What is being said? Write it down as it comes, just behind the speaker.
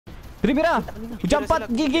Bira! Jump pad!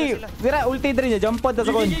 Gigi! Bira, ulti din niya. Jump pad na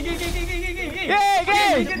sa kon. Gigi!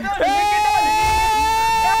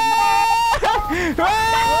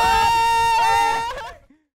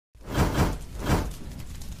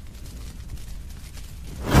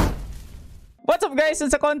 What's up guys?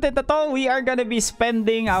 Sa content na to, we are gonna be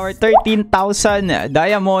spending our 13,000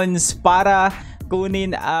 diamonds para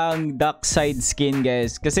kunin ang dark side skin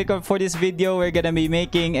guys. Kasi for this video, we're gonna be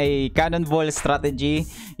making a Cannonball strategy.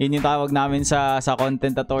 Yun yung tawag namin sa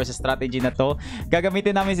content na to or sa strategy na to.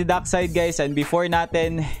 Gagamitin namin si dark side guys. And before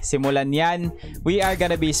natin simulan yan, we are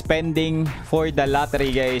gonna be spending for the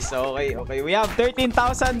lottery guys. Okay. We have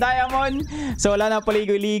 13,000 diamond. So wala na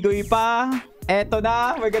paligoy-ligoy pa. Eto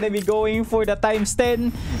na, we're gonna be going for the times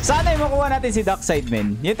 10. Sana yung makuha natin si dark side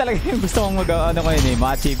men. Yun talaga yung gusto kong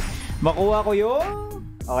ma-achieve. Makuha ko yung...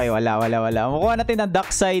 Okay, wala. Makuha natin ang dark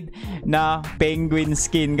side na penguin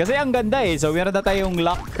skin. Kasi ang ganda eh. So, meron na tayong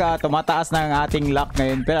luck. Tumataas na ang ating luck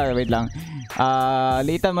ngayon. Pero wait lang.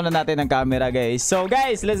 Liitan muna natin ang camera guys. So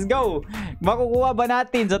guys, let's go. Makukuha ba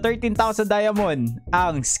natin sa 13,000 diamond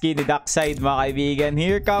ang skin ni dark side mga kaibigan?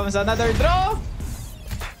 Here comes another draw.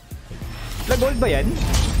 Gold ba yan?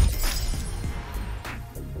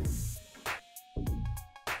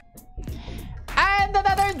 And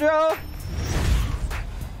another draw.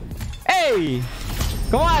 Hey!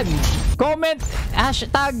 Come on! Comment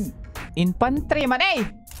hashtag infantry man. Hey!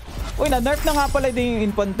 Uy, na-nerf na nga pala din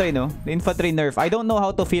yung infantry, no? The infantry nerf. I don't know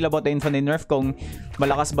how to feel about the infantry nerf kung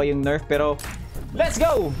malakas ba yung nerf. Pero, let's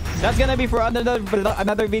go! That's gonna be for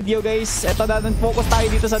another video, guys. Ito na, focus tayo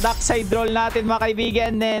dito sa dark side roll natin, mga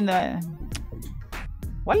kaibigan. And,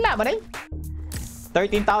 wala ba na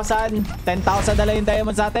 13,000, 10,000 na lang yung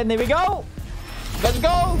diamonds natin. Here we go! Let's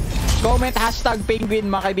go! Comment hashtag penguin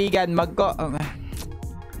mga kaibigan.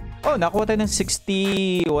 Oh, nakuha tayo ng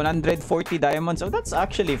 60, 140 diamonds. So that's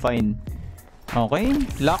actually fine. Okay.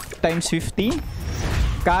 Luck times 50.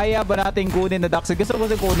 Kaya ba natin kunin na dark side? Gusto ko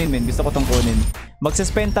itong kunin, men. Gusto ko itong kunin.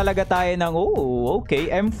 Magsuspend talaga tayo ng, oh,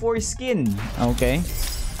 okay. M4 skin. Okay.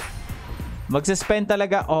 Magsuspend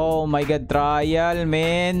talaga. Oh my god. Trial,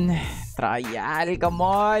 men. Trial. Come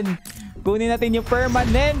on. Kunin natin yung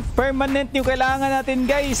permanent. Permanent yung kailangan natin,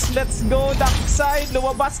 guys. Let's go, dark side.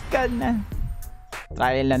 Lumabas ka na.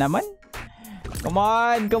 Trial na naman. Come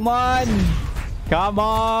on. Come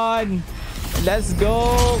on. Let's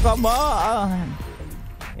go. Come on.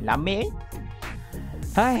 Lami.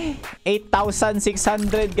 Ay,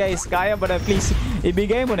 8,600, guys. Kaya ba na? Please,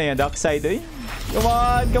 ibigay mo na yung dark side, eh. Come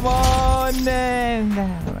on.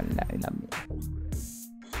 Wala, lami.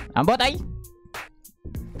 Ambot, ay.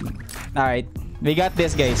 Alright, we got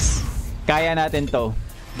this guys. Kaya natin to.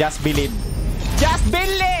 Just believe. Just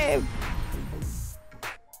believe!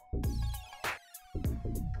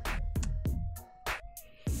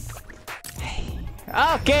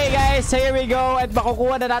 Okay guys, here we go. At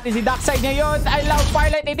makukuha na natin si dark side ngayon. I love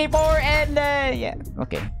FARLIGHT84 and yeah,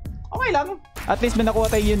 okay. Okay lang. At least may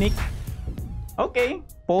nakuha tayo unique. Okay.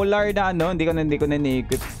 Polar na ano, hindi ko na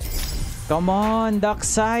ni-equip. Come on, dark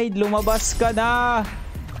side, lumabas ka na.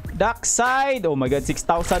 Dark side. Oh my god,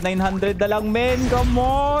 6,900 na lang, men. Come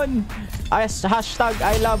on. Hashtag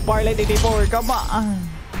I love FARLIGHT84. Come on.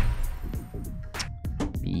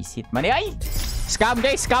 Visit man. Ay! Scam,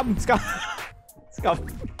 guys. Scam.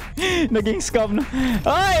 Naging scam na.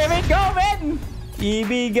 Ay, wait, go, men.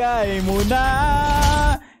 Ibigay mo na.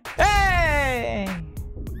 Hey!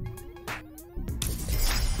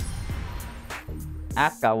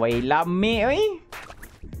 Akaway lami. Ay!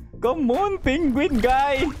 Come on, penguin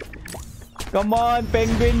guy. Come on,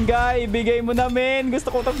 penguin guy. Bigay mo na, men.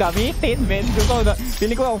 Gusto ko itong gamitin, men.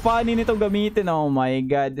 Feeling ko ang funny nitong gamitin. Oh my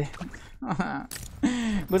god.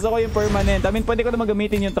 Gusto ko yung permanent. I mean, pwede ko na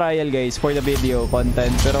magamitin yung trial, guys, for the video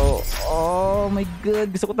content. Pero, oh my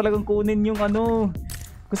god. Gusto ko talagang kunin yung ano.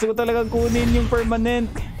 Gusto ko talagang kunin yung permanent.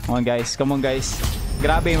 Come on, guys.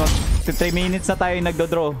 Grabe, 3 minutes na tayo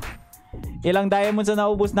nagdodraw. Ilang diamonds na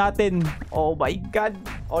naubos natin? Oh my god.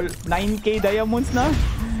 All 9k diamonds na.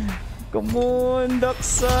 Come on, dark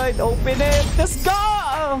side. Open it. Let's go!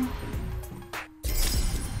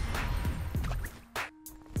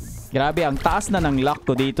 Grabe, ang taas na ng lock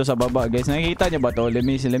ko dito sa baba, guys. Nakikita nyo ba to? Let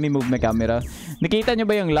me move my camera. Nakikita nyo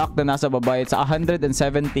ba yung lock na nasa baba? It's 170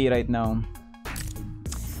 right now.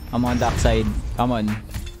 Come on, dark side. Come on.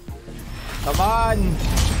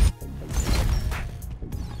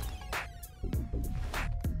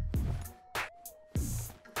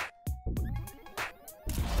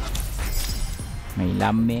 May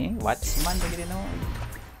lami. What's man?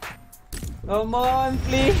 Come on,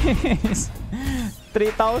 please.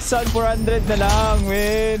 3,400 na lang,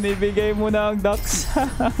 men. Ibigay mo na ang dark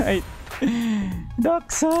side. Dark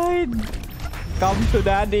side. Come to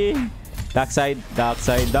daddy. Dark side, dark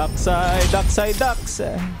side, dark side, dark side, dark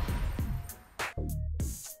side.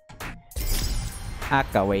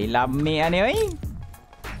 Akaway lami anyway.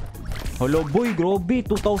 Hello boy, grabe.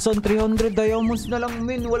 2,300 diamonds na lang,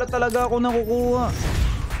 men. Wala talaga ako nakukuha.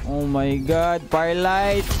 Oh my god,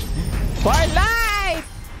 Farlight. Farlight!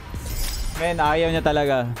 Men, ayaw niya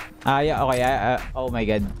talaga. Okay, oh my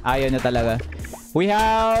god. Ayaw niya talaga. We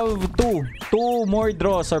have two more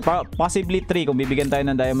draws or possibly 3 kung bibigyan tayo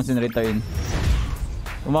ng diamonds in return.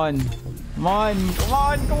 Come on. Come on. Come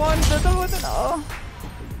on. Come on. Oh.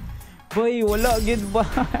 Boy, wala. Good ba?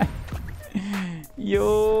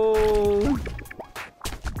 Yo.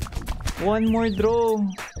 One more draw.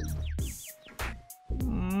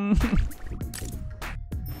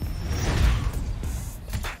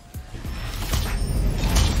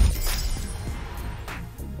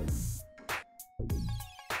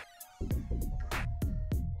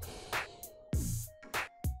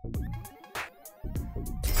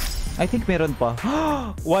 I think meron pa.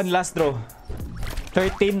 One last draw.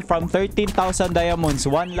 13 from 13,000 diamonds.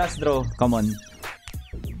 One last draw. Come on.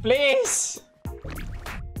 Please.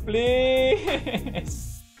 Please.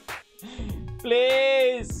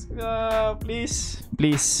 Please. Please.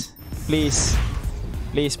 Please. Please.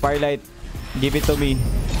 Please, Farlight. Give it to me.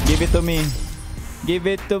 Give it to me. Give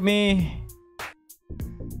it to me.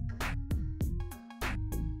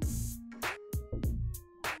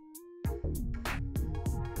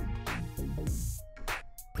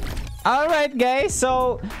 Alright guys,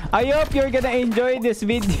 so I hope you're gonna enjoy this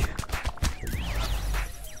video.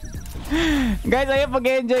 Guys, I hope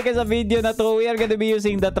mag-enjoy ka sa video na to. We are gonna be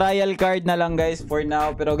using the trial card na lang guys for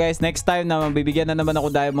now. Pero guys, next time na mabibigyan na naman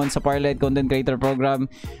ako diamond sa Farlight Content Creator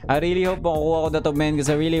Program. I really hope makukuha ko na to, men,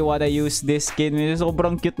 because I really wanna use this skin.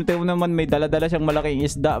 Sobrang cute nito naman. May dala-dala siyang malaking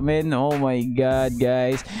isda, men. Oh my god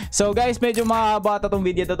guys. So guys, medyo mahaba tong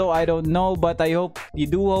video na to. I don't know, but I hope you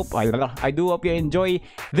do hope. I do hope you enjoy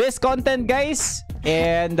this content guys.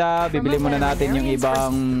 And bibili muna natin yung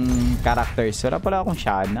ibang characters. Wala pala akong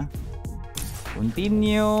Shana.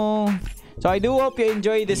 Continue. So I do hope you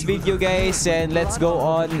enjoy this video guys, and let's go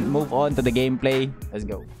on, move on to the gameplay. Let's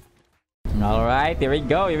go. Alright, here we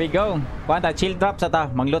go, here we go. Kuwanta, chill drop sa ta,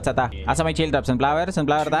 manglot sa ta. Asa may chill drop? Sunflower?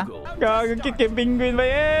 Sunflower ta? Gagag kit penguin ba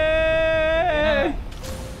eh?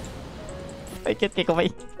 Ay kit ko ba?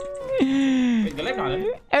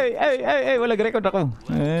 Ay, wala record ako.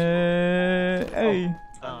 Ay.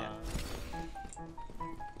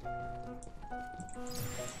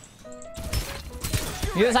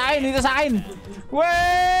 Dito sa akin, dito sa akin.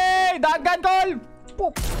 Wey! Dagan call!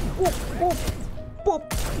 Poop! Poop! Poop! Poop!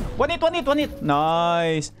 One hit!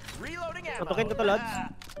 Nice! Tutukin ko to, lads.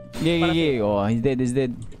 Yeah. Oh, he's dead,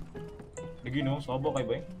 Lagi no, sabo kay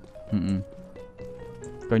boy.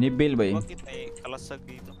 Carnival ba eh? Bakit may kalasag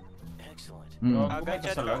dito?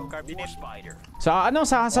 Excellent. Sa ano,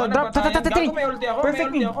 sa drop.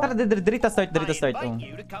 Perfect me. Tara, dirita start. Oh.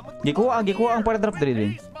 Gikuha ang para drop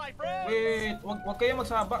diri. Wait, wag kayo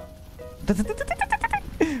magsaba.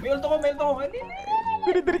 May ulto ko.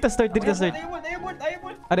 Dirita start. Ayun.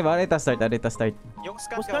 Are ba? Dirita start. Yung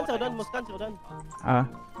scan sa udan, Ah.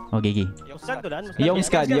 Okay. Yung scan sa udan,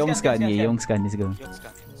 Yung scan. Let's go.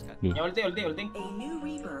 Ya ulti.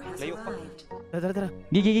 Layo pa. Tara.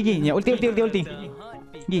 Gi. Nya ulti. Gi.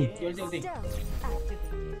 Ulti.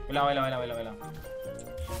 Wala.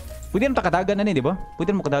 Pwede mo takadagan na ni, di ba?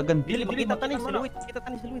 Pwede mo kadagan. Dili makita tani siluit.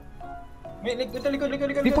 May likod.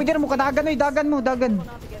 Di pwede mo kadagan oy, dagan.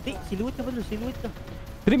 Di, siluit ka.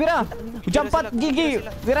 Diri bira. Jump pad Gigi.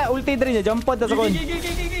 Bira ulti diri niya, jump pad sa kon. Gigi.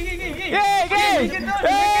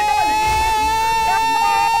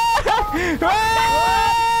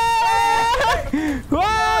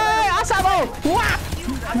 Woi, asa mo? Wow!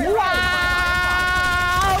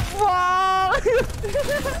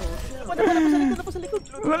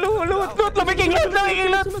 Lut, lumikig lut.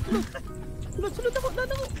 Sulut ako.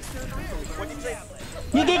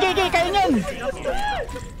 Gigi, kayo niyan.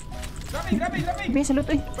 Grabe. May salut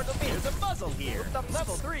eh.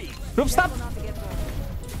 Roof stop.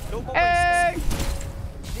 Eh.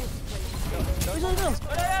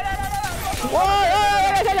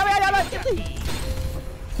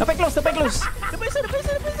 Napay close. Napisa.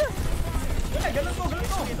 Ganun ko.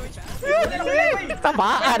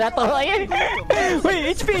 Tamaan na to. Wait,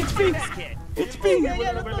 HP.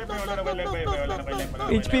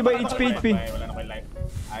 HP by HP.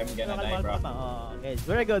 I'm gonna die, bro. Okay,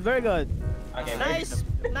 very good. Okay, Nice!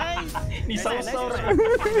 Nice! Ni Sausaw rin.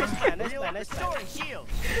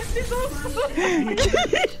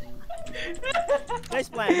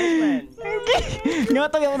 Nice plan. Nice plan.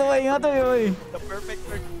 Ingatan yung boy, ingatan yung boy. The perfect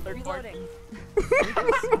third party.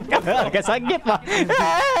 Kasagit pa.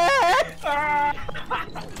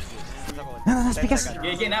 Spikas.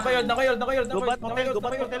 Gigi, nakayod. Gubat motel.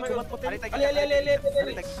 Ali.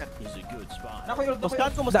 Nakayod.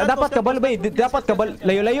 Dapat kabal bay, dapat kabal.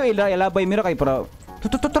 Layo-layo ilabay mira kay para.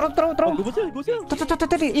 Tro.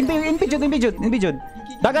 Inbijud.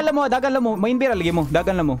 Dagan lang mo, main bira lagi mo.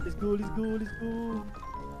 Dagan lang mo. Let's go.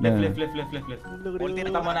 Left. Ulti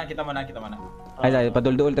kita mana. Ay,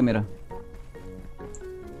 padul-dul ta mira.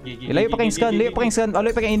 Layo pa kayong scan. Aloy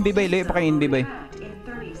pa kayong NB bay.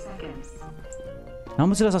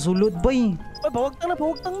 Naman sila sa sulod bay. Ay, bawag tang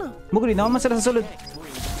na. Mugri, naman sila sa sulod.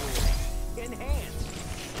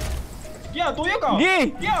 Yeah, tuyo ka.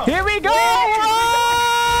 Here we go!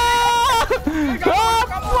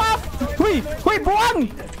 Huy, buwang!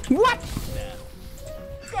 What?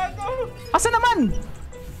 Asa naman?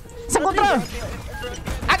 Sa kontra?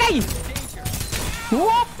 Agay!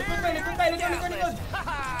 Whoop! Likod.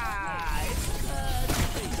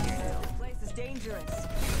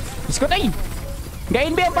 Iskot ay!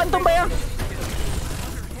 Gain ba ang pantom ba yan?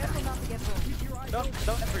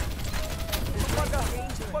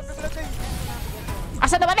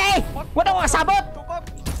 Asa naman eh? Wala ko kasabot!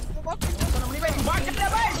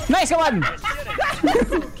 Nice kawan!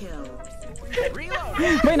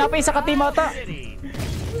 May napay sa katima ata.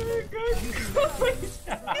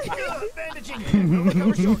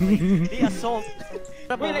 The assault.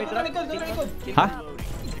 Likod. Ha?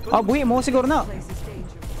 Ah, buhi mo siguro na.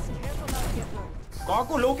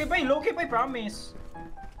 Kako, low key pa, promise.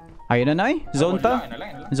 Ayun na eh. Zone ta.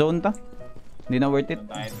 Hindi na worth it.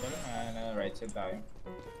 Right side tayo.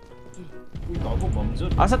 Kako, bomb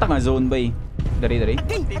zone. Asa ta nga zone ba eh? Dari.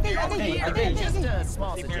 Agay.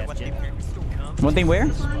 One thing where?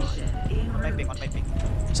 On my ping.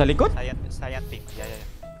 Sa likod? Sayat ping. Yeah.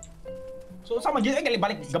 So, sama dyan.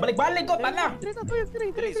 Gabalik ko. Tala.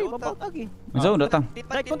 Tiri. Babaw lagi. Zone na ta.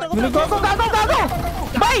 Kontra. Gago!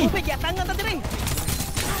 Bay! Tangan ta dire.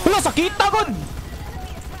 Wala, sakita god!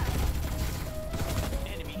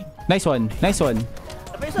 Nice one.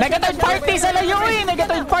 Negative party sa layo eh!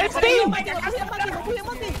 Negative party!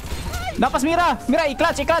 Napas Mira,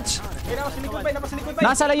 i-clutch! Napasilikod pa.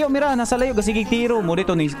 Nasa layo, Mira, Gasigig tiro. Muli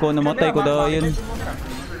to, ko namatay ko dahil.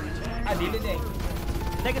 Dili din.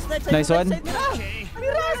 Nice one.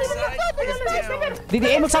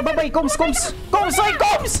 Didi, magsababay. Coms! Oy,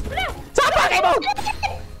 Coms! Saba kayo mo!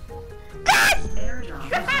 God!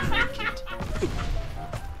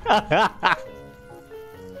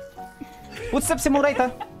 Footsteps si mo right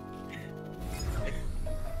ha?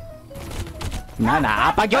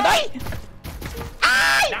 Napag yun, oy!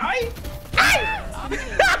 Ay!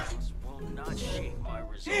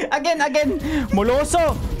 Again!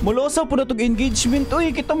 Muloso! Punatog engagement!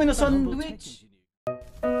 Uy, kita may na sandwich!